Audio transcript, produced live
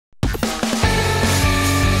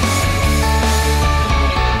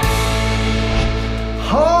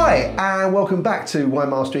welcome back to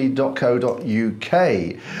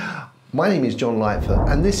winemastery.co.uk. My name is John Lightfoot,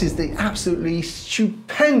 and this is the absolutely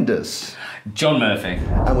stupendous John Murphy.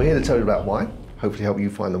 And we're here to tell you about wine, hopefully help you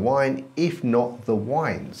find the wine, if not the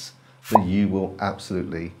wines that you will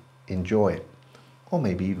absolutely enjoy, or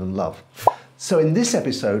maybe even love. So in this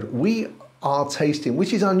episode, we are tasting,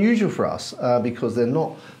 which is unusual for us because they're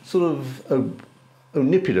not sort of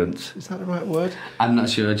omnipotent, is that the right word? I'm not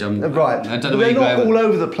sure, John. Right, I don't but know where they're not you all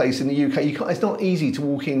over the place in the UK. It's not easy to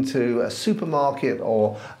walk into a supermarket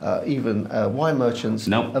or even wine merchants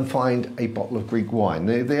and find a bottle of Greek wine.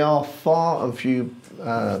 They are far and few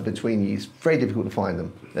between you. It's very difficult to find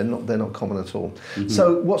them. They're not common at all. Mm-hmm.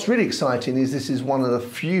 So what's really exciting is this is one of the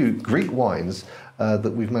few Greek wines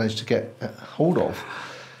that we've managed to get hold of.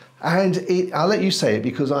 And I'll let you say it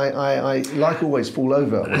because I like always fall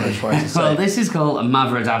over when I try to say Well, it. this is called a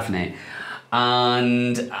Mavrodaphne.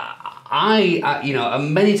 And I you know,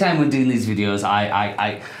 many times when doing these videos,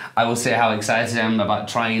 I will say how excited I am about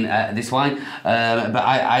trying this wine. But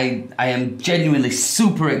I am genuinely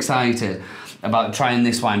super excited about trying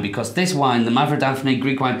this wine because this wine, the Mavrodaphne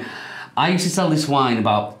Greek wine, I used to sell this wine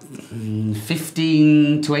about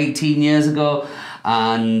 15 to 18 years ago.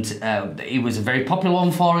 And it was a very popular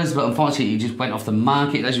one for us, but unfortunately it just went off the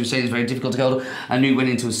market. As you say, it's very difficult to go. I knew it went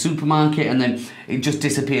into a supermarket and then it just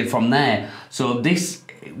disappeared from there. So this,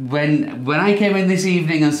 when I came in this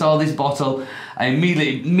evening and saw this bottle, I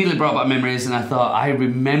immediately brought back memories and I thought, I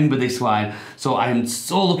remember this wine. So I am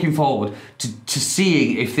so looking forward to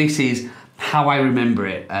seeing if this is how I remember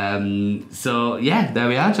it. So yeah, there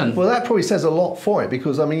we are, John. Well, that probably says a lot for it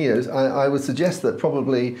because I mean, you know, I would suggest that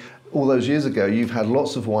probably all those years ago you've had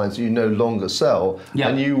lots of wines you no longer sell,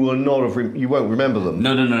 and you will not have you won't remember them.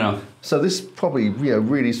 No. So this probably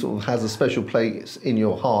really sort of has a special place in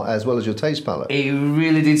your heart as well as your taste palate. It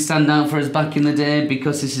really did stand out for us back in the day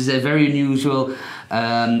because this is a very unusual.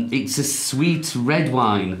 It's a sweet red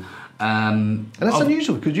wine. And that's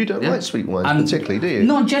unusual because you don't like sweet wines particularly, do you?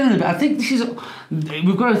 Not generally, but I think this is...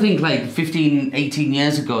 We've got to think like 15, 18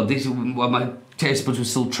 years ago, this is when my taste buds were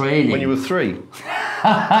still training. When you were 3?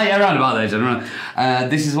 Yeah, around about there, John.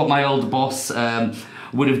 This is what my old boss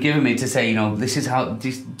would have given me to say, you know, this is how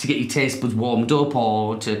to get your taste buds warmed up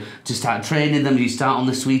or to start training them. You start on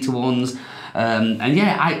the sweeter ones. And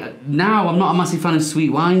yeah, now I'm not a massive fan of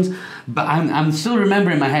sweet wines, but I'm still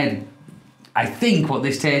remembering in my head, I think, what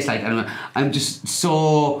this tastes like. And I'm just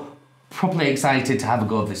so properly excited to have a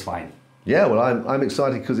go of this wine. Yeah, well, I'm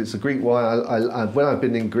excited because it's a Greek wine. When I've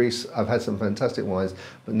been in Greece, I've had some fantastic wines,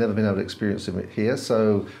 but never been able to experience them here.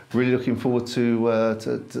 So really looking forward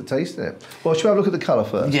to tasting it. Well, should we have a look at the colour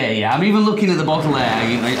first? Yeah. I'm even looking at the bottle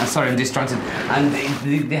there. Sorry, I'm distracted. And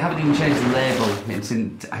they haven't even changed the label.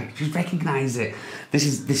 I just recognise it. This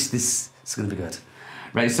is going to be good.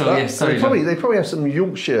 Right, so yeah, sorry. They probably have some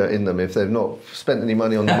Yorkshire in them if they've not spent any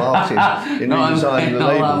money on the marketing in redesigning the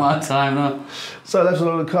label. Not that much time, no. So let's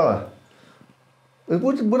look at the colour.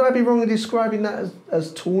 Would I be wrong in describing that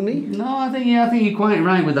as tawny? No, I think you're quite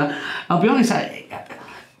right with that. I'll be honest,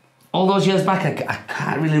 all those years back, I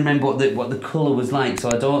can't really remember what the colour was like, so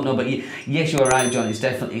I don't know. But yes, you're right, John. It's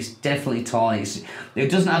definitely tawny. It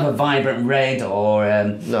doesn't have a vibrant red or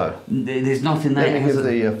no. There's nothing there. Let me give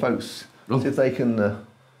the folks see if they can.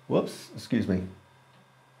 Whoops, excuse me.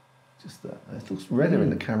 Just that. It looks redder in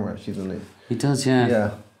the camera, actually, doesn't it? It does, yeah.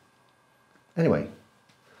 Yeah. Anyway.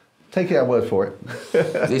 Take our word for it.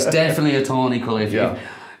 It's definitely a tawny colour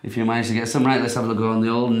if you manage to get some. Right, let's have a look on the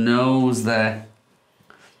old nose there.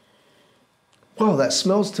 Well, that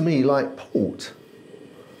smells to me like port.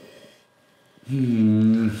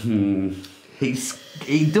 Mm-hmm.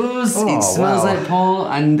 It does. Oh, it smells like port,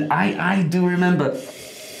 and I do remember.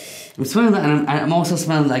 I'm smelling that, and I'm also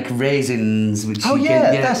smelling like raisins, which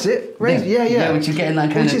that's it. Yeah, which you're getting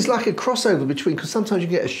that kind which is like a crossover between, because sometimes you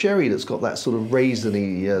get a sherry that's got that sort of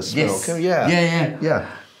raisiny smell. Yes. Yeah.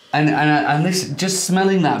 And this, just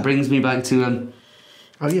smelling that brings me back to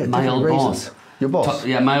my old boss. Your boss?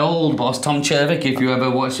 My old boss, Tom Chervick. If you ever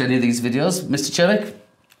watch any of these videos, Mr. Chervick,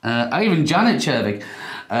 even Janet Chervick.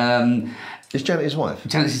 Is Janet his wife?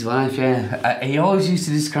 Janet's his wife. Yeah. He always used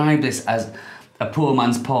to describe this as a poor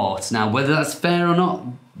man's port. Now, whether that's fair or not,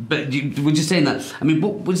 but we're just saying that. I mean,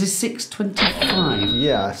 what was this, 625?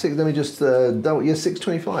 Yeah, let me just double. Yeah,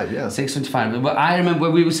 625. Yeah, 625. But I remember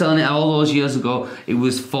when we were selling it all those years ago, it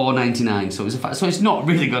was $4.99. So it was so it's not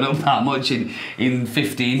really gone up that much in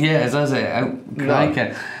 15 years, has it?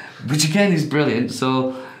 No. Which again is brilliant.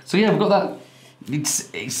 So yeah, we've got that. It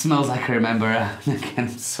smells like I remember. Again,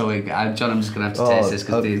 John, I'm just gonna have to taste this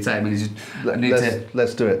because the excitement is just.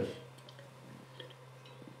 Let's do it.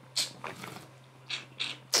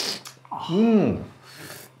 Oh,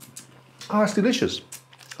 that's delicious.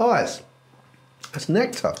 Oh, that's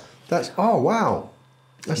nectar. Oh, wow.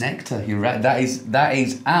 That's nectar, you're right. That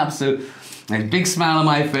is absolute. A big smile on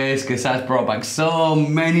my face because that's brought back so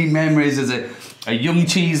many memories as a young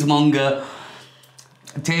cheesemonger,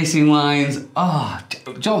 tasting wines. Oh,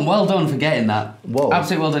 John, well done for getting that. Whoa.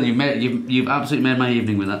 Absolutely well done. You've absolutely made my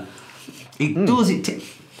evening with that. It does.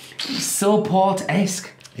 It's so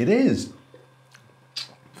port-esque. It is.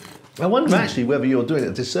 I wonder actually whether you're doing it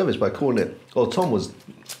a disservice by calling it, or Tom was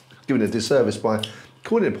doing a disservice by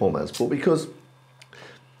calling it poor man's port, because,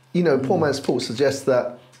 you know, poor man's port suggests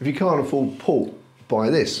that if you can't afford port, buy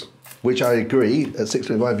this, which I agree, at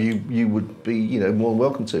 £6.25 you would be, you know, more than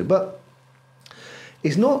welcome to. But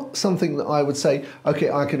it's not something that I would say, okay,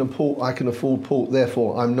 I can afford port,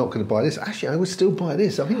 therefore I'm not going to buy this. Actually, I would still buy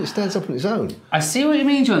this. I think it stands up on its own. I see what you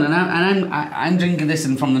mean, John, and I'm drinking this,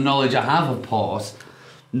 and from the knowledge I have of port,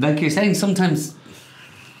 like you're saying, sometimes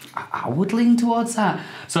I would lean towards that.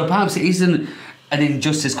 So perhaps it isn't an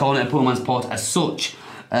injustice calling it a poor man's port as such.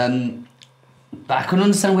 But I can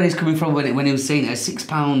understand where he's coming from when he was saying it at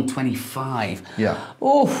 £6.25. Yeah.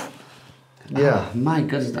 Oh. Yeah. Oh, my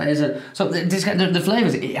goodness, that is a... So the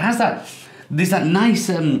flavours, it has that... There's that nice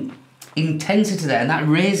intensity there, and that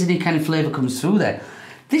raisiny kind of flavour comes through there.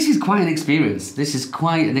 This is quite an experience.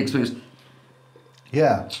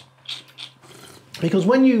 Yeah. Because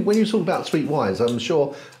when you talk about sweet wines, I'm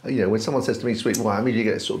sure, you know, when someone says to me sweet wine, I mean, you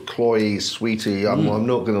get sort of cloyy, sweety, I'm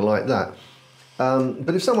not going to like that.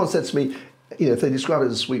 But if someone said to me, you know, if they describe it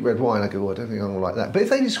as a sweet red wine, I go, well, I don't think I'm going to like that. But if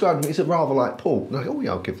they describe it, it's a rather like port, and I go, oh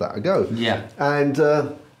yeah, I'll give that a go. Yeah. And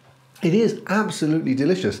it is absolutely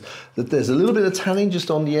delicious. There's a little bit of tannin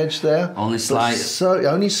just on the edge there. Only slight. So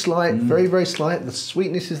only slight, very, very slight. The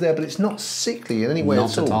sweetness is there, but it's not sickly in any way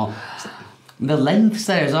at all. The length's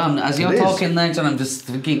there as well. As you're talking there, John, I'm just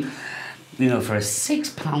thinking, you know, for a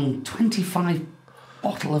 £6.25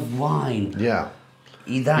 bottle of wine. Yeah.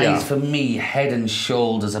 That is, for me, head and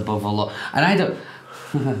shoulders above a lot. And I don't...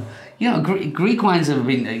 You know, Greek wines have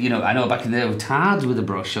been, you know, I know back in the day, were tarred with a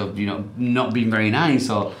brush of, you know, not being very nice,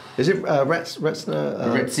 or... Is it Retsina?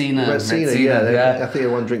 Retsina, yeah. I think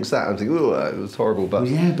everyone drinks that and think, oh, it was horrible, but...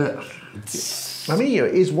 Yeah, but... I mean, you know,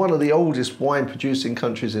 it is one of the oldest wine-producing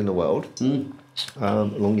countries in the world,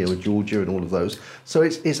 along, you know, with Georgia and all of those. So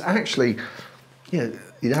it's actually... Yeah,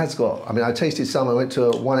 it has got. I mean, I tasted some. I went to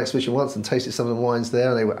a wine exhibition once and tasted some of the wines there,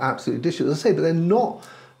 and they were absolutely delicious. As I say, but they're not.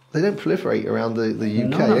 They don't proliferate around the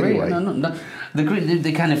UK anyway. No.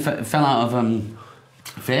 They kind of fell out of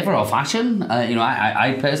favour or fashion. You know,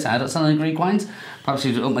 I personally, I don't sell any Greek wines. Perhaps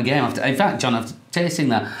you up my game after. In fact, John, after tasting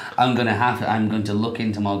that, I'm going to look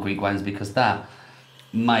into more Greek wines, because that,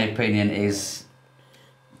 my opinion, is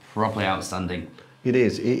properly outstanding. It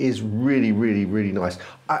is. It is really, really, really nice.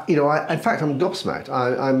 You know, in fact, I'm gobsmacked.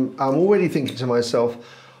 I'm already thinking to myself,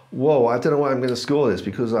 whoa, I don't know why I'm going to score this,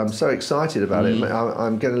 because I'm so excited about it.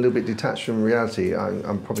 I'm getting a little bit detached from reality.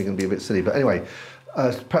 I'm probably going to be a bit silly. But anyway,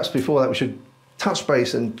 perhaps before that, we should touch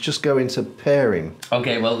base and just go into pairing.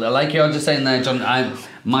 Okay, well, like you're just saying there, John,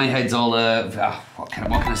 my head's all, what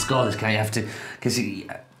kind of score this guy? You have to, because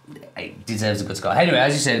it deserves a good score. Anyway,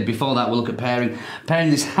 as you said, before that, we'll look at pairing. Pairing,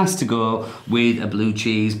 this has to go with a blue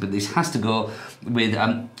cheese, but this has to go with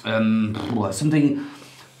something.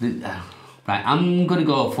 Right, I'm going to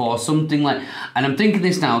go for something like, and I'm thinking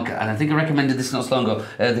this now, and I think I recommended this not so long ago,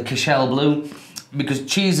 the Cashel Blue, because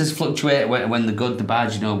cheeses fluctuate when they're good, the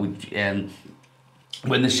bad, you know,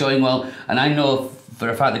 when they're showing well, and I know for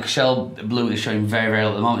a fact the Cashel Blue is showing very, very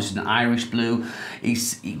well at the moment. It's an Irish blue.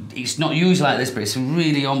 It's not usually like this, but it's a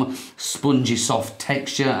really spongy, soft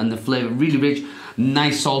texture, and the flavour really rich,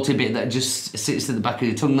 nice salty bit that just sits at the back of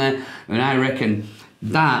your tongue there. And I reckon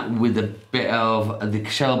that with a bit of the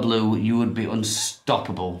Cashel Blue, you would be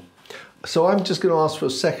unstoppable. So I'm just going to ask for a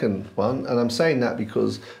second one, and I'm saying that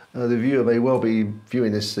because the viewer may well be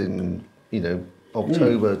viewing this in, you know,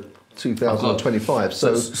 October 2025.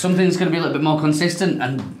 So something's going to be a little bit more consistent,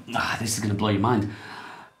 and this is going to blow your mind.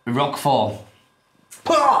 Roquefort.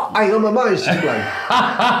 Hang on, my mind's just blown.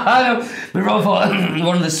 But Roquefort,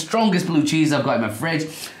 one of the strongest blue cheese I've got in my fridge.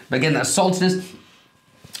 But again, that saltiness,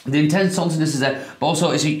 the intense saltiness is there, but also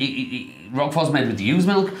Roquefort's made with used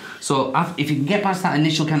milk. So if you can get past that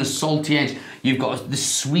initial kind of salty edge, you've got the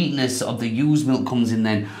sweetness of the used milk comes in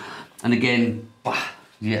then. And again,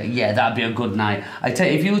 yeah, that'd be a good night. I tell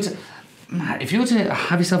you, if you were to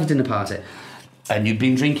have yourself a dinner party and you've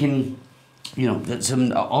been drinking, you know,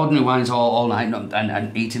 some ordinary wines all night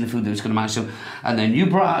and eating the food that was going to match them, and then you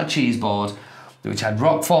brought out a cheese board which had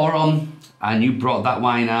Roquefort on, and you brought that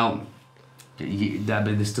wine out, That'd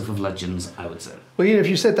be the stuff of legends, I would say. Well, you know, if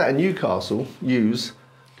you said that in Newcastle, use,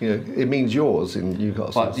 you know, it means yours in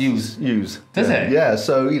Newcastle. What, use? Use. Does it? Yeah,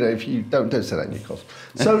 so, you know, if you don't say that in Newcastle.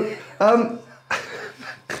 So,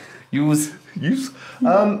 Use. Use.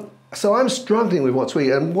 So I'm struggling with what to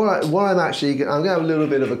eat, and I'm going to have a little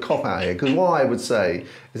bit of a cop out here, because what I would say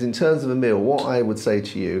is, in terms of a meal, what I would say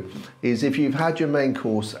to you is, if you've had your main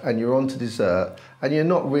course and you're on to dessert, and you're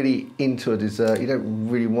not really into a dessert, you don't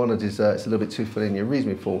really want a dessert, it's a little bit too filling, you're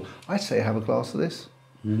reasonably full, I'd say have a glass of this.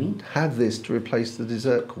 Have this to replace the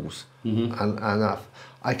dessert course, and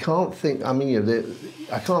I can't think. I mean, you know,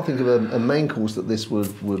 I can't think of a main course that this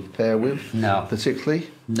would pair with. No,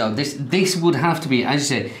 particularly. No, this would have to be,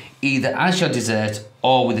 as you say, either as your dessert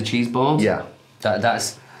or with a cheese board. Yeah,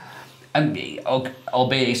 that's.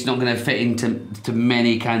 Albeit it's not going to fit into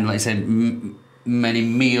many kind of, like I said, many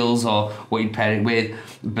meals or what you pair it with,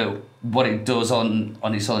 but what it does on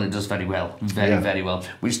its own, it does very well, very well.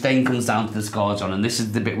 Which then comes down to the score, John, and this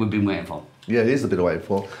is the bit we've been waiting for. Yeah, it is the bit we're waiting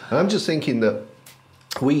for. And I'm just thinking that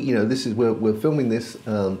we're filming this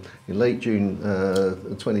in late June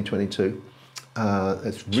 2022. It's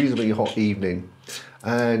a reasonably hot evening,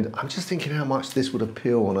 and I'm just thinking how much this would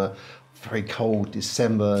appeal on a very cold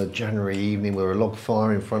December, January evening with a log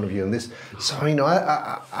fire in front of you, and this. So, you know,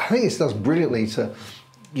 I think this does brilliantly to,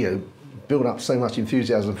 you know, build up so much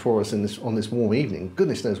enthusiasm for us on this warm evening.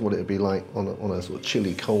 Goodness knows what it would be like on a sort of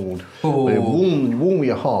chilly, cold, warm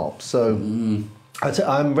your heart. So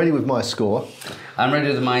I'm ready with my score. I'm ready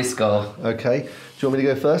with my score. Okay. Do you want me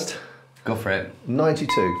to go first? Go for it. 92.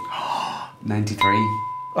 93.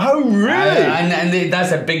 Oh, really? And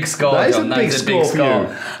that's a big score. That is a big score for you. I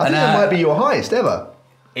think that might be your highest ever.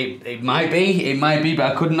 It might be,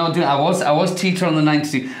 but I could not do it. I was teeter on the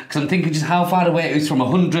 92 because I'm thinking just how far away it is from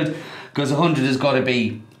 100, because 100 has got to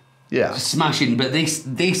be smashing. But this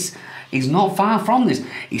is not far from this.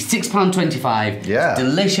 It's £6.25. Yeah, it's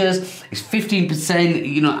delicious. It's 15%.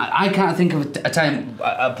 You know, I can't think of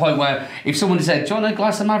a point where if someone said, "Do you want a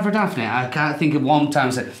glass of Mavrodaphne?" I can't think of one time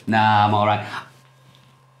I said, "Nah, I'm all right."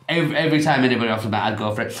 Every time anybody offers me, I'd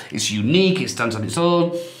go for it. It's unique. It stands on its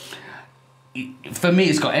own. For me,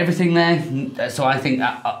 it's got everything there. So I think,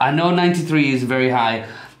 I know 93 is very high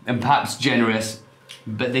and perhaps generous,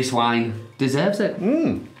 but this wine deserves it.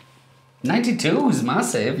 92 is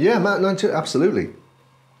massive. Yeah, 92, absolutely.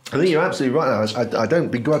 I think you're absolutely right. I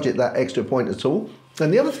don't begrudge it that extra point at all.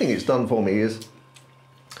 And the other thing it's done for me is,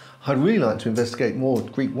 I'd really like to investigate more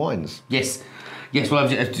Greek wines. Yes. Yes, well,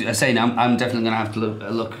 I was saying, I'm definitely going to have to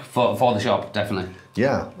look for the shop, definitely.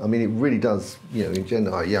 Yeah, I mean, it really does, you know, in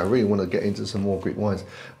general, yeah, I really want to get into some more Greek wines.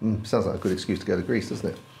 Sounds like a good excuse to go to Greece, doesn't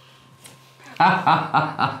it?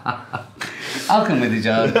 I'll come with you,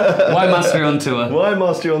 John. Wine Mastery on tour. Wine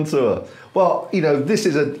Mastery on tour. Well, you know, this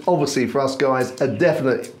is obviously for us guys, a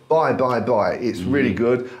definite buy. It's really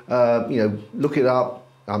good. You know, look it up.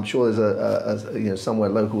 I'm sure there's you know, somewhere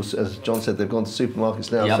local, as John said, they've gone to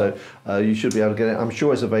supermarkets now, so you should be able to get it. I'm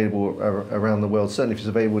sure it's available around the world. Certainly if it's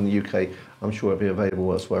available in the UK, I'm sure it'll be available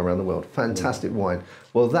elsewhere around the world. Fantastic wine.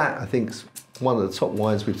 Well, that, I think, is one of the top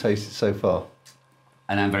wines we've tasted so far.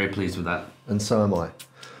 And I'm very pleased with that. And so am I.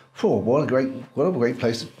 Oh, what a great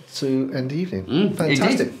place to end the evening.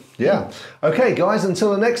 Fantastic. Indeed. Yeah. Okay, guys,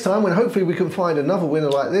 until the next time, when hopefully we can find another winner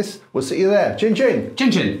like this, we'll see you there. Chin chin.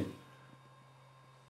 Chin chin.